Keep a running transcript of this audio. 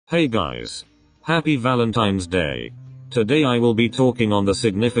Hey guys. Happy Valentine's Day. Today I will be talking on the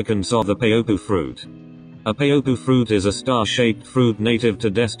significance of the Paopu fruit. A Paopu fruit is a star-shaped fruit native to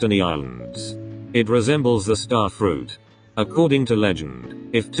Destiny Islands. It resembles the star fruit. According to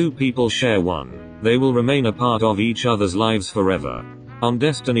legend, if two people share one, they will remain a part of each other's lives forever. On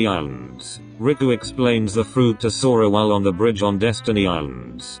Destiny Islands, Riku explains the fruit to Sora while on the bridge on Destiny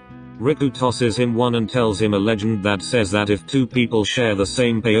Islands. Riku tosses him one and tells him a legend that says that if two people share the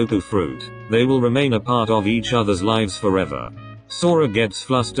same Paopu fruit, they will remain a part of each other's lives forever. Sora gets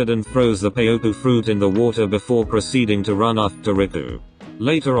flustered and throws the Paopu fruit in the water before proceeding to run after Riku.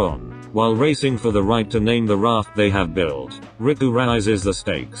 Later on, while racing for the right to name the raft they have built, Riku rises the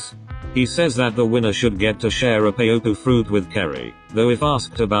stakes. He says that the winner should get to share a Paopu fruit with Kerry, though if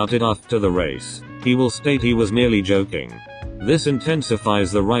asked about it after the race, he will state he was merely joking. This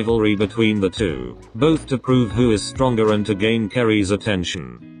intensifies the rivalry between the two, both to prove who is stronger and to gain Kerry's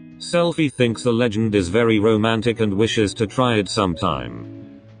attention. Selphie thinks the legend is very romantic and wishes to try it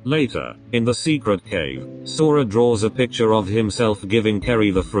sometime. Later, in the secret cave, Sora draws a picture of himself giving Kerry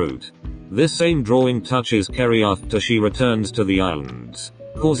the fruit. This same drawing touches Kerry after she returns to the islands,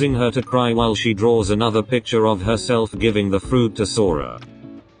 causing her to cry while she draws another picture of herself giving the fruit to Sora.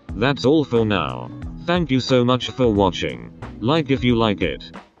 That's all for now. Thank you so much for watching. Like if you like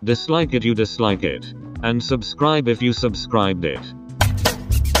it, dislike it you dislike it, and subscribe if you subscribed it.